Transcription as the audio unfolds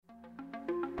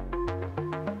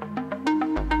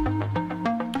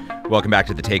Welcome back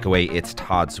to The Takeaway. It's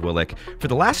Todd Zwillich. For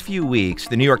the last few weeks,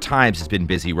 the New York Times has been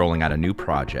busy rolling out a new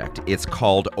project. It's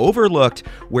called Overlooked,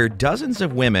 where dozens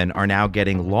of women are now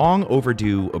getting long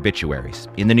overdue obituaries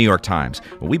in the New York Times.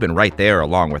 Well, we've been right there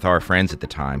along with our friends at the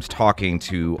Times, talking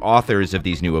to authors of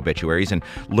these new obituaries and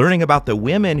learning about the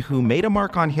women who made a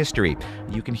mark on history.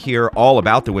 You can hear all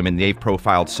about the women they've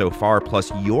profiled so far, plus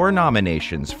your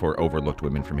nominations for Overlooked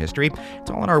Women from History.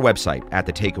 It's all on our website at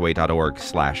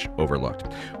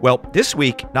thetakeaway.org/overlooked. Well, this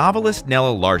week, novelist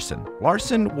Nella Larsen.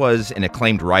 Larsen was an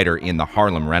acclaimed writer in the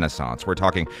Harlem Renaissance. We're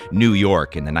talking New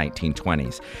York in the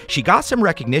 1920s. She got some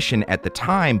recognition at the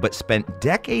time, but spent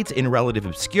decades in relative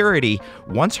obscurity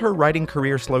once her writing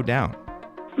career slowed down.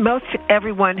 Most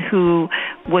everyone who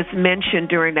was mentioned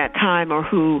during that time or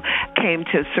who came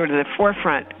to sort of the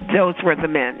forefront, those were the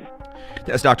men.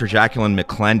 That's Dr. Jacqueline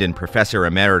McClendon, Professor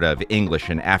Emerita of English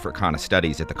and Africana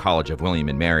Studies at the College of William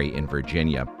and Mary in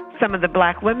Virginia. Some of the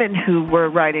black women who were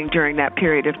writing during that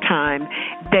period of time,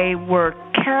 they were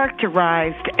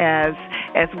characterized as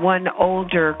one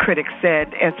older critic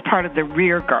said, as part of the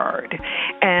rear guard.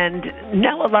 And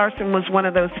Nella Larsen was one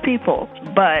of those people,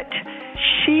 but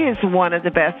she is one of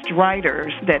the best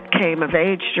writers that came of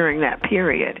age during that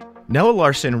period. Nella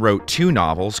Larsen wrote two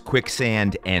novels,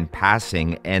 Quicksand and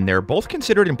Passing, and they're both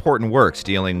considered important works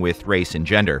dealing with race and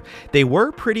gender. They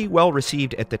were pretty well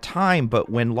received at the time, but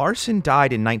when Larsen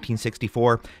died in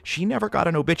 1964, she never got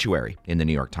an obituary in the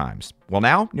New York Times. Well,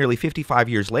 now, nearly 55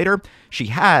 years later, she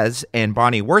has, and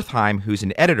Bonnie Wertheim, who's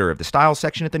an editor of the Style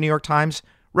section at the New York Times,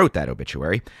 wrote that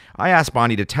obituary. I asked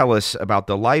Bonnie to tell us about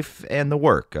the life and the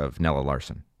work of Nella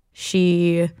Larsen.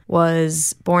 She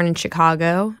was born in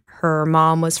Chicago. Her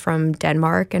mom was from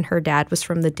Denmark and her dad was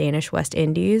from the Danish West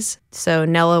Indies. So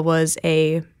Nella was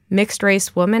a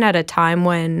mixed-race woman at a time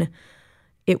when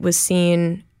it was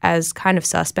seen as kind of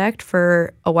suspect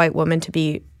for a white woman to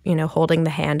be, holding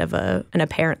the hand of an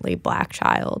apparently black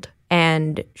child.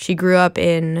 And she grew up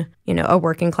in, a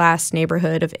working-class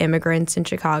neighborhood of immigrants in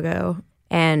Chicago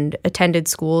and attended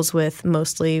schools with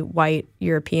mostly white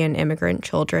European immigrant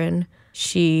children.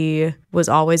 She was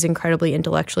always incredibly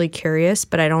intellectually curious,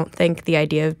 but I don't think the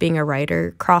idea of being a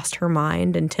writer crossed her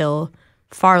mind until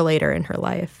far later in her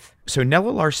life. So Nella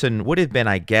Larsen would have been,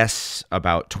 I guess,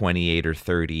 about 28 or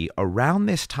 30, around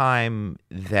this time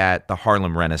that the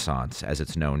Harlem Renaissance, as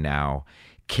it's known now,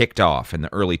 kicked off in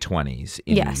the early 20s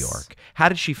in New York. How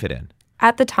did she fit in?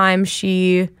 At the time,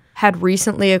 she had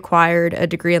recently acquired a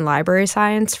degree in library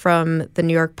science from the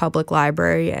New York Public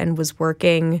Library and was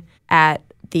working at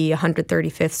the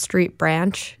 135th Street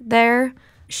branch there.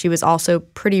 She was also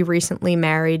pretty recently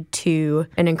married to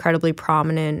an incredibly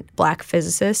prominent black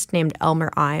physicist named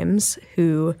Elmer Imes,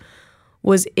 who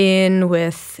was in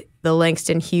with the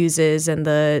Langston Hugheses and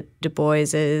the Du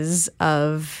Boises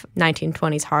of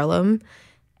 1920s Harlem.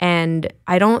 And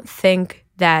I don't think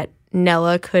that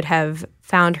Nella could have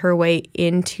found her way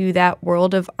into that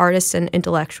world of artists and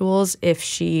intellectuals if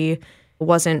she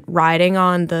wasn't riding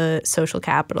on the social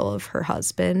capital of her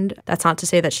husband. That's not to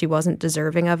say that she wasn't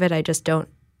deserving of it. I just don't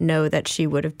know that she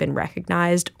would have been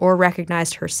recognized or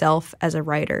recognized herself as a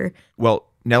writer. Well,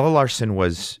 Nella Larsen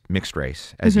was mixed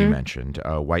race, as you mentioned,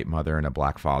 a white mother and a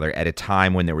black father, at a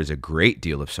time when there was a great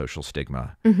deal of social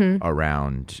stigma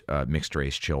around mixed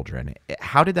race children.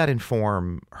 How did that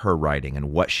inform her writing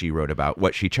and what she wrote about,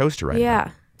 what she chose to write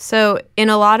about? So in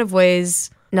a lot of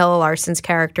ways, Nella Larsen's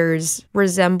characters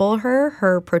resemble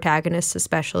her protagonists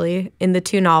especially. In the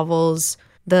two novels,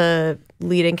 the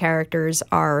leading characters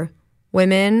are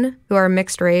women who are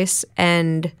mixed race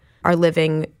and are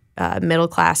living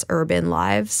middle-class urban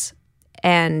lives.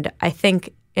 And I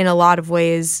think in a lot of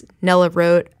ways, Nella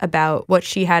wrote about what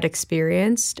she had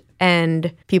experienced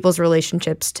and people's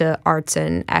relationships to arts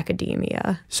and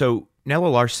academia. So Nella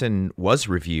Larsen was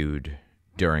reviewed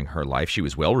during her life. She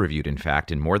was well reviewed, in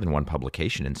fact, in more than one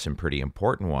publication and some pretty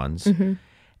important ones.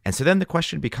 And so then the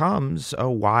question becomes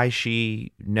why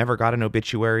she never got an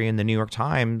obituary in the New York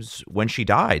Times when she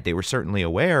died. They were certainly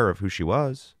aware of who she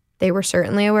was. They were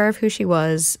certainly aware of who she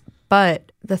was.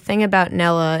 But the thing about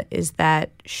Nella is that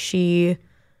she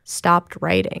stopped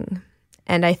writing.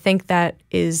 And I think that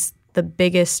is the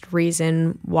biggest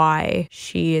reason why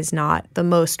she is not the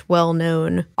most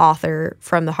well-known author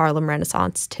from the Harlem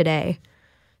Renaissance today.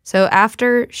 So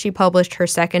after she published her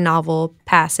second novel,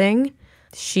 Passing,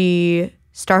 she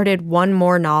started one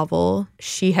more novel.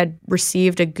 She had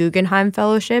received a Guggenheim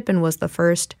Fellowship and was the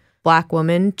first Black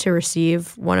woman to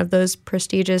receive one of those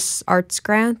prestigious arts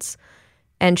grants.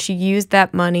 And she used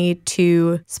that money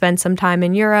to spend some time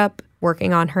in Europe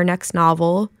working on her next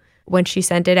novel. When she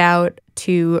sent it out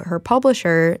to her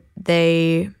publisher,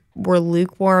 they were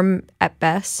lukewarm at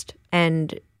best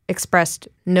and expressed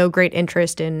no great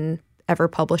interest in ever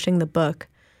publishing the book.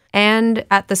 And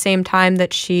at the same time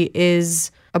that she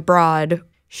is abroad,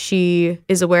 she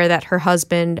is aware that her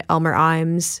husband, Elmer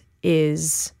Imes,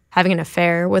 is having an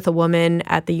affair with a woman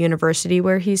at the university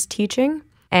where he's teaching.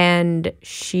 And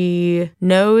she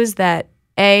knows that,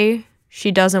 A,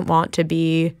 she doesn't want to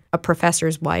be a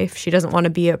professor's wife. She doesn't want to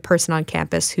be a person on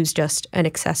campus who's just an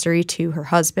accessory to her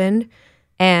husband.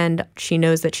 And she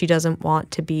knows that she doesn't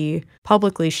want to be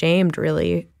publicly shamed,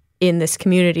 really, in this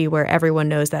community where everyone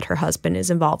knows that her husband is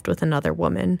involved with another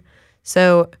woman.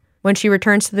 So when she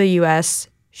returns to the U.S.,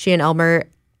 she and Elmer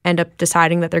end up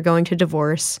deciding that they're going to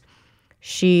divorce.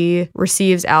 She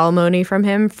receives alimony from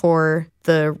him for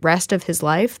the rest of his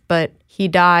life, but he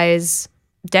dies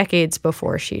decades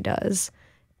before she does.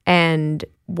 And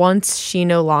once she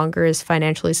no longer is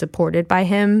financially supported by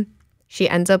him, she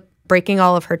ends up breaking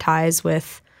all of her ties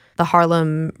with the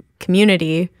Harlem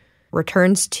community,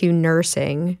 returns to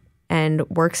nursing, and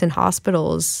works in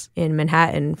hospitals in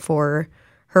Manhattan for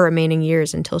her remaining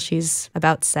years until she's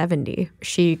about 70.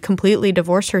 She completely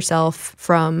divorced herself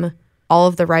from all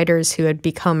of the writers who had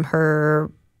become her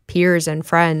peers and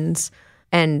friends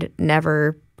and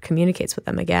never communicates with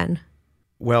them again.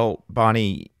 Well,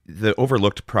 Bonnie, the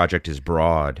Overlooked project is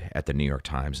broad at the New York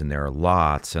Times, and there are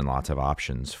lots and lots of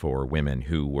options for women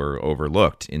who were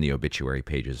overlooked in the obituary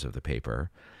pages of the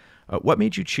paper. What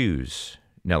made you choose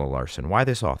Nella Larsen? Why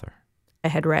this author? I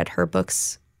had read her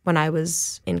books when I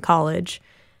was in college,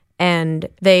 and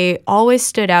they always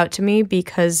stood out to me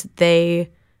because they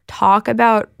talk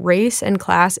about race and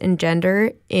class and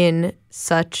gender in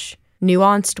such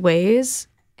nuanced ways.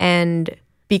 And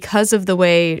because of the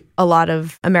way a lot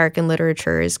of American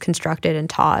literature is constructed and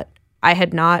taught, I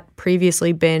had not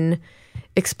previously been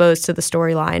exposed to the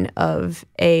storyline of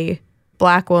a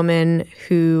Black woman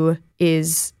who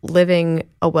is living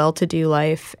a well-to-do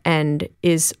life and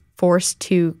is forced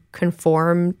to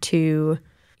conform to,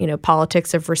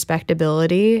 politics of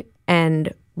respectability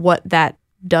and what that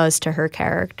does to her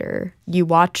character. You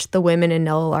watch the women in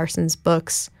Nella Larsen's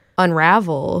books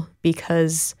unravel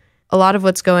because a lot of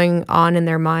what's going on in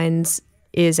their minds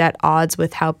is at odds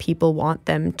with how people want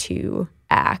them to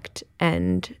act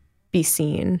and be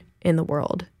seen in the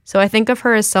world. So I think of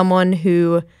her as someone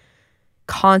who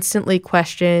constantly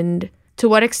questioned, to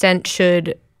what extent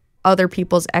should other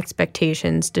people's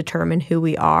expectations determine who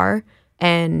we are,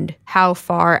 and how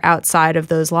far outside of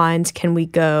those lines can we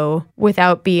go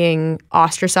without being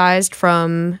ostracized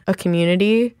from a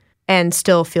community and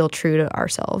still feel true to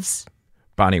ourselves.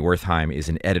 Bonnie Wertheim is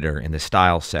an editor in the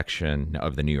style section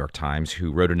of the New York Times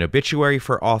who wrote an obituary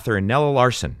for author Nella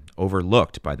Larsen,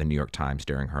 overlooked by the New York Times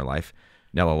during her life.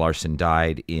 Nella Larsen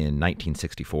died in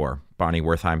 1964. Bonnie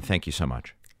Wertheim, thank you so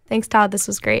much. Thanks, Todd. This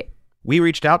was great. We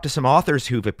reached out to some authors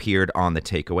who've appeared on The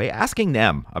Takeaway, asking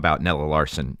them about Nella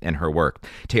Larsen and her work.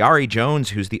 Tayari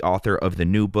Jones, who's the author of the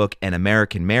new book, An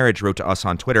American Marriage, wrote to us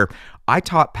on Twitter, "I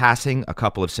taught passing a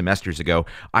couple of semesters ago.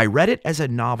 I read it as a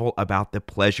novel about the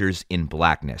pleasures in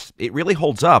blackness. It really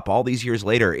holds up all these years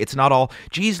later. It's not all,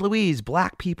 geez Louise,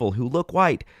 black people who look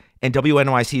white." And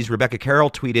WNYC's Rebecca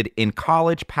Carroll tweeted, "In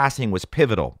college, passing was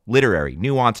pivotal, literary,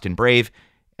 nuanced, and brave,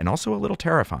 and also a little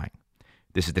terrifying."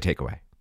 This is The Takeaway.